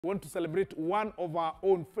We want to celebrate one of our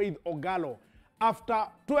own, Faith Ogallo. After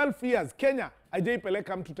 12 years, Kenya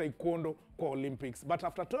hajaipeleka mtu taekwondo kwa Olympics. But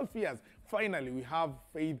after 12 years, finally we have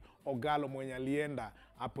Faith Ogallo mwenye alienda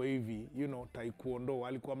hapo hivi, you know, taekwondo.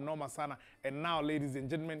 Alikuwa mnoma sana. And now, ladies and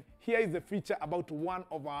gentlemen, here is a feature about one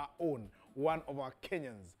of our own, one of our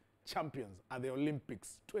Kenyans champions at the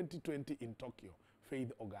Olympics 2020 in Tokyo,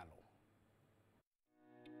 Faith Ogallo.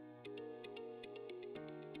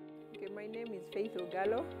 Okay, my name is Faith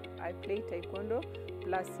Ogallo. I play Taekwondo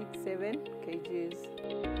plus 6-7 kgs.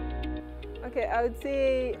 Okay, I would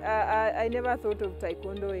say I never thought of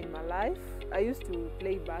Taekwondo in my life. I used to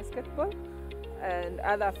play basketball and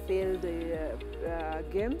other field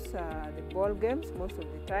games, the ball games most of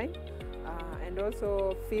the time, and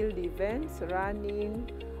also field events, running.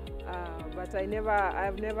 But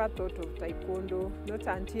I've never thought of Taekwondo, not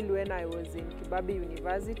until when I was in Kibabi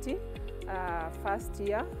University, first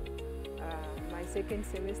year. My second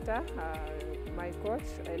semester, my coach,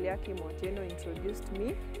 Eliaki Motieno, introduced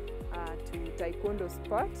me to Taekwondo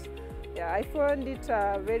sport. Yeah, I found it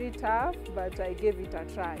very tough, but I gave it a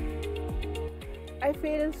try. I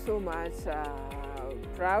feel so much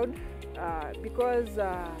proud because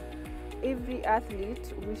every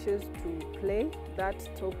athlete wishes to play that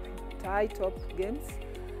top games.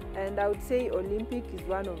 And I would say Olympic is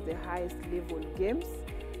one of the highest level games.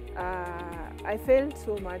 I felt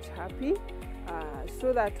so much happy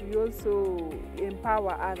so that we also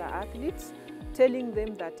empower other athletes, telling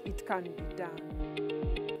them that it can be done.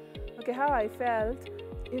 Okay, how I felt,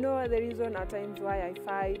 you know, the reason at times why I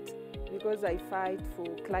fight, because I fight for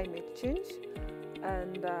climate change.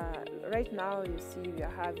 And right now, you see, we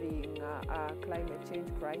are having a climate change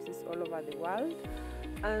crisis all over the world.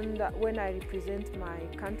 And when I represent my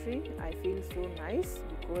country, I feel so nice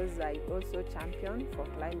because I also champion for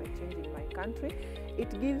climate change in my country.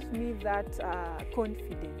 It gives me that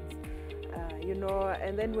confidence, you know,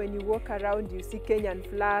 and then when you walk around, you see Kenyan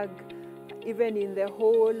flag, even in the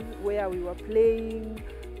hall where we were playing,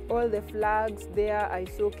 all the flags there, I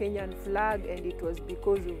saw Kenyan flag, and it was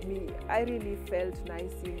because of me. I really felt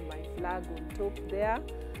nice seeing my flag on top there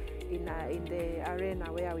in the arena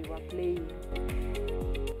where we were playing.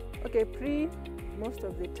 Okay, most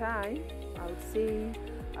of the time, I would say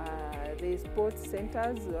the sports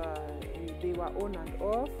centers, they were on and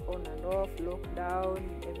off, lockdown,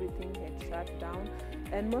 everything had shut down.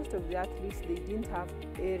 And most of the athletes, they didn't have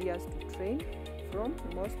areas to train from.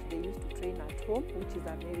 Most they used to train at home, which is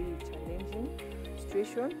a very challenging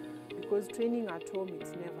situation because training at home,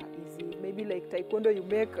 it's never easy. Maybe like Taekwondo, you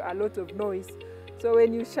make a lot of noise. So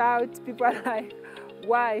when you shout, people are like,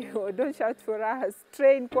 why? Or don't shout for us,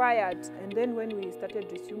 train quiet. And then when we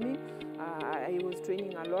started resuming, I was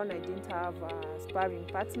training alone. I didn't have sparring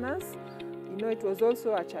partners. You know, it was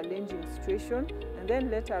also a challenging situation. And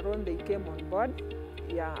then later on, they came on board,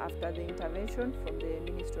 yeah, after the intervention from the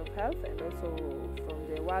Ministry of Health and also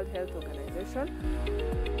from the World Health Organization.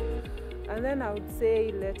 And then I would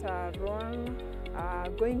say later on,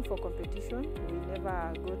 going for competition, we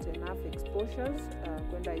never got enough exposures.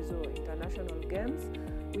 Kwenda hizo international games,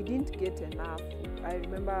 we didn't get enough. I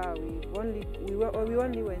remember we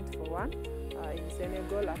only went for one in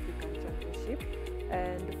Senegal African Championship,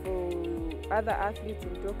 and for other athletes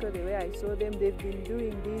in Tokyo, the way I saw them, they've been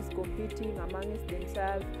doing this, competing amongst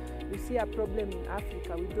themselves. You see a problem in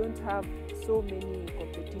Africa, we don't have so many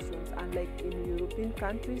competitions, unlike in European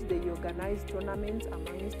countries, they organize tournaments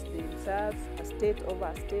amongst themselves, a state over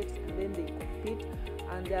a state, and then they compete,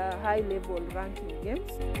 and they are high-level ranking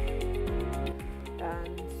games.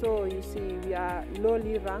 And so you see, we are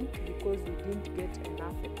lowly ranked because we didn't get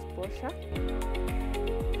enough exposure.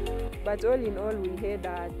 But all in all, we had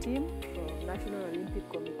a team from National Olympic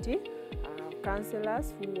Committee,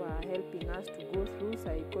 counselors who were helping us to go through,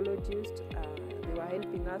 psychologists, they were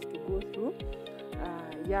helping us to go through.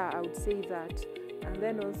 Yeah, I would say that. And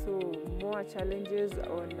then also more challenges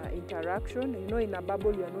on interaction. You know, in a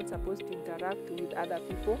bubble, you are not supposed to interact with other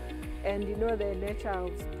people. And you know, the nature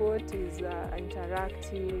of sport is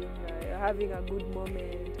interacting, having a good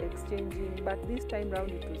moment, exchanging. But this time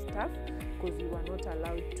round, it was tough because you were not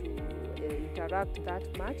allowed to interact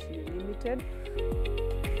that much. You're limited.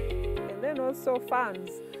 And then also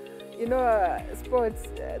fans. You know, sports,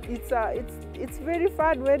 it's very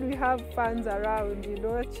fun when we have fans around, you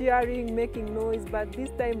know, cheering, making noise, but this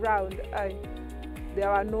time round, there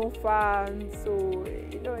were no fans, so,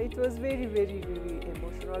 you know, it was very, very, very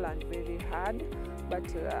emotional and very hard,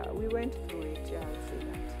 but we went through it, yeah, I would say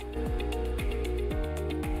that.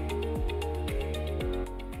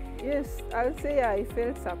 Yes, I would say I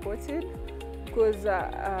felt supported because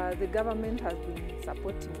the government has been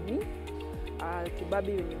supporting me.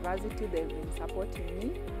 Kibabi University, they've been supporting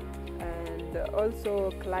me. And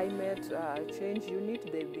also Climate Change Unit,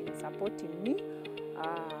 they've been supporting me.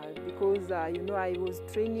 Because you know, I was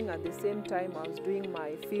training at the same time I was doing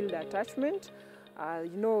my field attachment.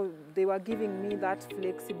 You know, they were giving me that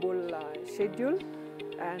flexible schedule,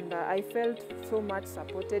 and I felt so much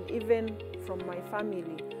supported, even from my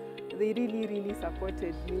family. They really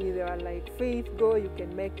supported me. They were like, Faith, go, you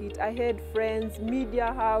can make it. I had friends,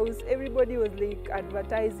 media house, everybody was like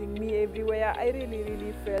advertising me everywhere. I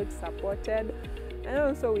really felt supported. And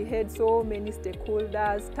also we had so many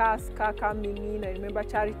stakeholders, Tusker coming in. I remember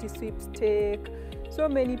charity sweepstake. So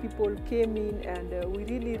many people came in, and we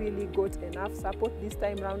really got enough support this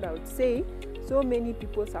time round. I would say so many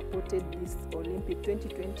people supported this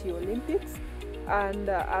 2020 Olympics, and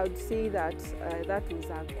I would say that that was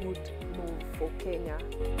a good move for Kenya.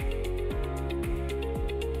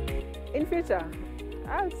 In future,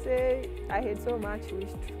 I would say I had so much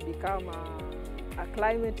wished to become a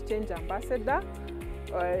climate change ambassador,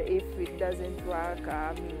 or if it doesn't work,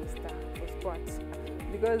 a minister for sports.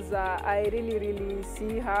 Because I really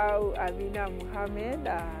see how Amina Mohammed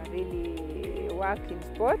really work in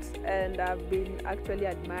sports, and I've been actually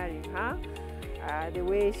admiring her, the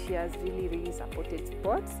way she has really supported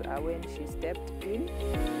sports when she stepped in.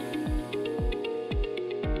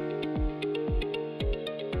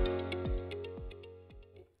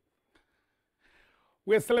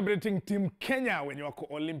 We're celebrating Team Kenya when you are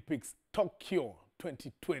Olympics Tokyo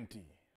 2020.